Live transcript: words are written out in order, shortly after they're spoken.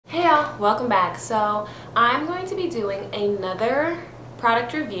y'all, welcome back. So I'm going to be doing another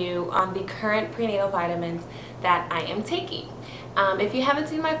product review on the current prenatal vitamins that I am taking. If you haven't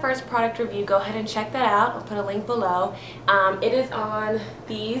seen my first product review, go ahead and check that out. I'll put a link below. It is on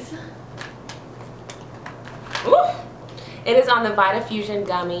these. It is on the VitaFusion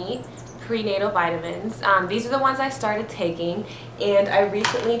Gummy prenatal vitamins. These are the ones I started taking, and I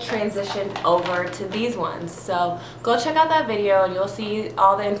recently transitioned over to these ones. So go check out that video and you'll see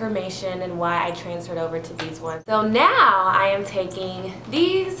all the information and why I transferred over to these ones. So now I am taking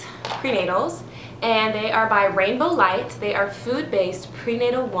these prenatals, and they are by Rainbow Light. They are food-based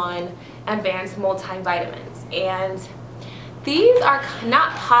prenatal 1 advanced multivitamins, and these are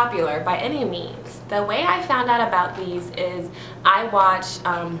not popular by any means. The way I found out about these is I watched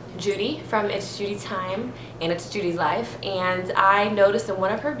Judy from It's Judy Time and It's Judy's Life, and I noticed in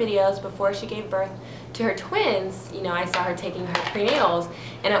one of her videos before she gave birth to her twins, you know, I saw her taking her prenatals,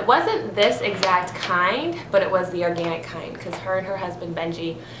 and it wasn't this exact kind, but it was the organic kind, because her and her husband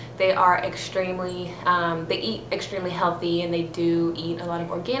Benji, they are extremely, they eat extremely healthy, and they do eat a lot of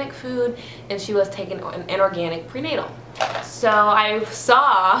organic food, and she was taking an organic prenatal. So I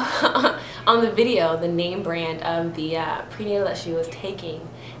saw on the video the name brand of the prenatal that she was taking,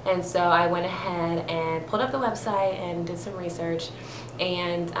 and so I went ahead and pulled up the website and did some research,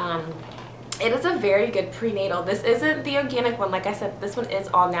 and it is a very good prenatal. This isn't the organic one. Like I said, this one is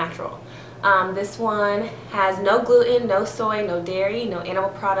all natural. This one has no gluten, no soy, no dairy, no animal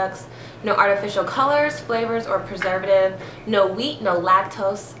products, no artificial colors, flavors, or preservative, no wheat, no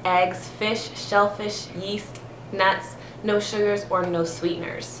lactose, eggs, fish, shellfish, yeast, nuts, no sugars, or no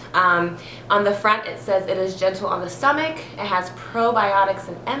sweeteners. On the front it says it is gentle on the stomach, it has probiotics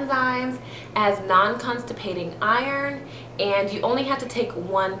and enzymes, it has non-constipating iron, and you only have to take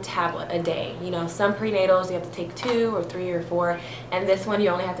 1 tablet a day. You know, some prenatals you have to take 2 or 3 or 4, and this one you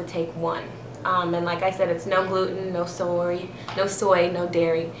only have to take 1. And like I said, it's no gluten, no soy, no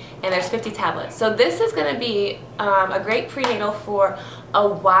dairy, and there's 50 tablets. So this is going to be a great prenatal for a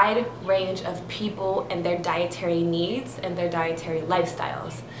wide range of people and their dietary needs and their dietary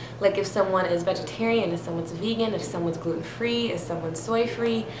lifestyles. Like if someone is vegetarian, if someone's vegan, if someone's gluten-free, if someone's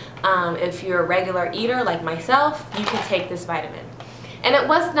soy-free, if you're a regular eater like myself, you can take this vitamin. And it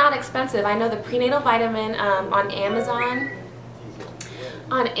was not expensive. I know the prenatal vitamin on Amazon,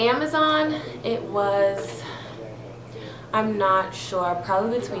 it was, I'm not sure,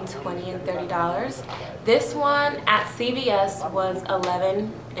 probably between $20 and $30. This one at CVS was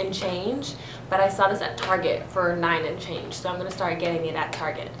 $11 and change, but I saw this at Target for $9 and change, so I'm going to start getting it at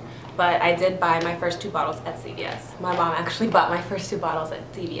Target. But I did buy my first 2 bottles at CVS. My mom actually bought my first 2 bottles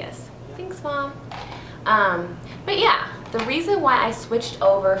at CVS. Thanks, Mom. But yeah, the reason why I switched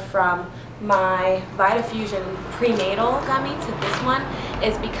over from my VitaFusion prenatal gummy to this one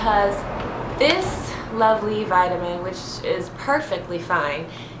is because this lovely vitamin, which is perfectly fine,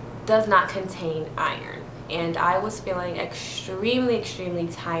 does not contain iron. And I was feeling extremely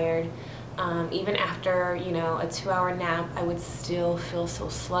tired. Even after, you know, a 2-hour nap, I would still feel so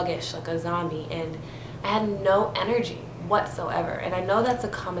sluggish, like a zombie, and I had no energy whatsoever. And I know that's a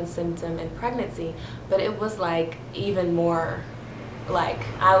common symptom in pregnancy, but it was like even more, like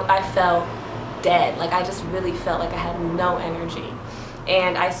I felt dead. Like I just really felt like I had no energy.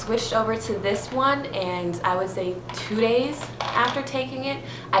 And I switched over to this one, and I would say 2 days after taking it,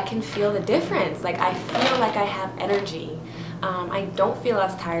 I can feel the difference. Like I feel like I have energy. I don't feel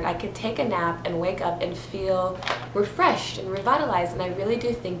as tired. I could take a nap and wake up and feel refreshed and revitalized, and I really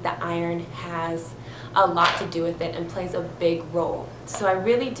do think that iron has a lot to do with it and plays a big role. So I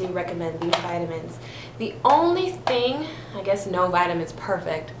really do recommend these vitamins. The only thing, I guess no vitamin's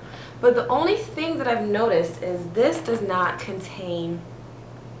perfect, but the only thing that I've noticed is this does not contain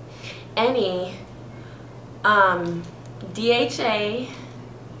any DHA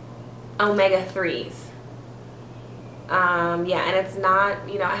omega-3s. Yeah, and it's not,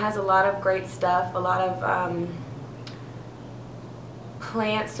 you know, it has a lot of great stuff, a lot of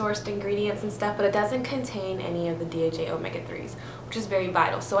plant-sourced ingredients and stuff, but it doesn't contain any of the DHA omega-3s, which is very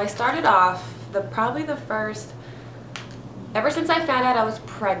vital. So I started off, probably the first, ever since I found out I was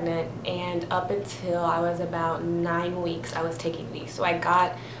pregnant and up until I was about 9 weeks, I was taking these. So I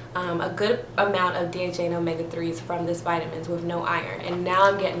got a good amount of DHA and omega-3s from this vitamins with no iron, and now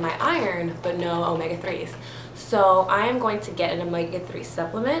I'm getting my iron but no omega-3s. So I am going to get an omega-3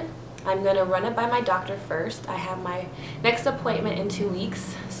 supplement. I'm going to run it by my doctor first. I have my next appointment in 2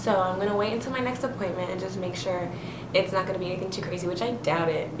 weeks, so I'm going to wait until my next appointment and just make sure it's not going to be anything too crazy, which I doubt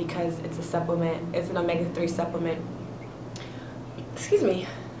it because it's a supplement. It's an omega-3 supplement. Excuse me.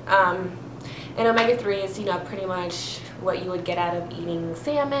 And omega-3 is, you know, pretty much what you would get out of eating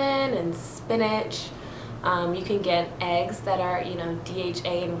salmon and spinach. You can get eggs that are, you know,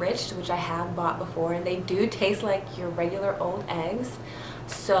 DHA enriched, which I have bought before, and they do taste like your regular old eggs.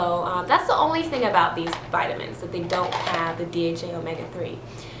 So that's the only thing about these vitamins, that they don't have the DHA omega-3.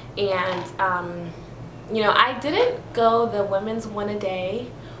 And you know, I didn't go the women's one a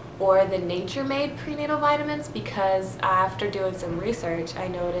day or the Nature Made prenatal vitamins because after doing some research, I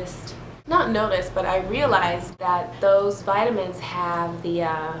noticed, not noticed, but I realized that those vitamins have the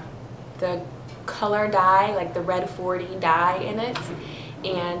color dye, like the red 40 dye in it.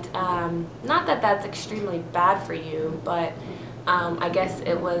 And not that that's extremely bad for you, but I guess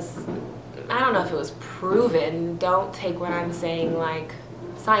it was, I don't know if it was proven, don't take what I'm saying like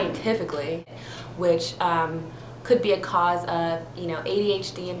scientifically, which could be a cause of, you know,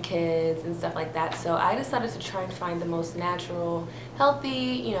 ADHD in kids and stuff like that. So I decided to try and find the most natural, healthy,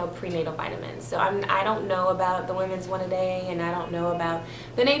 you know, prenatal vitamins. So I don't know about the women's one a day, and I don't know about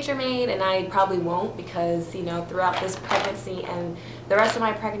the Nature Made, and I probably won't because, you know, throughout this pregnancy and the rest of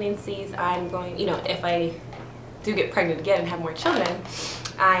my pregnancies, I'm going, you know, if I do get pregnant again and have more children,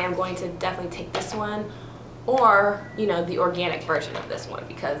 I am going to definitely take this one, or, you know, the organic version of this one,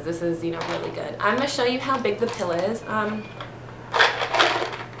 because this is, you know, really good. I'm going to show you how big the pill is.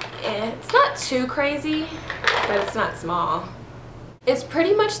 It's not too crazy, but it's not small. It's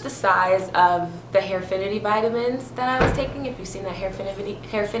pretty much the size of the Hairfinity vitamins that I was taking, if you've seen that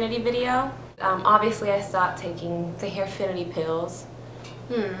Hairfinity video. Obviously, I stopped taking the Hairfinity pills.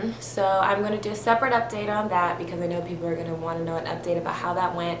 So I'm going to do a separate update on that because I know people are going to want to know an update about how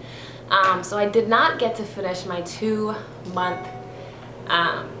that went. So I did not get to finish my 2-month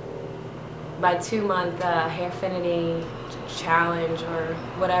Hairfinity challenge or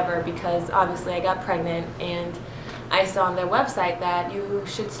whatever, because obviously I got pregnant and I saw on their website that you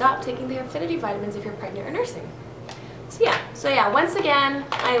should stop taking the Hairfinity vitamins if you're pregnant or nursing. So yeah, once again,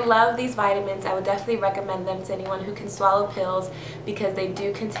 I love these vitamins. I would definitely recommend them to anyone who can swallow pills because they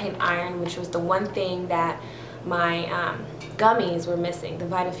do contain iron, which was the one thing that my gummies were missing. The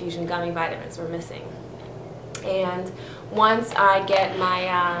VitaFusion gummy vitamins were missing. And once I get my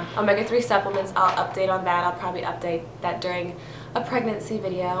omega-3 supplements, I'll update on that. I'll probably update that during a pregnancy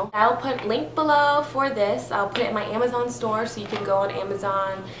video. I'll put a link below for this. I'll put it in my Amazon store, so you can go on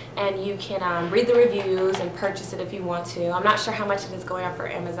Amazon and you can read the reviews and purchase it if you want to. I'm not sure how much it is going on for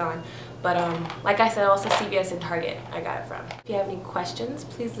Amazon, but like I said, also CVS and Target I got it from. If you have any questions,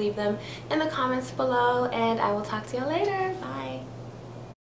 please leave them in the comments below, and I will talk to you later. Bye.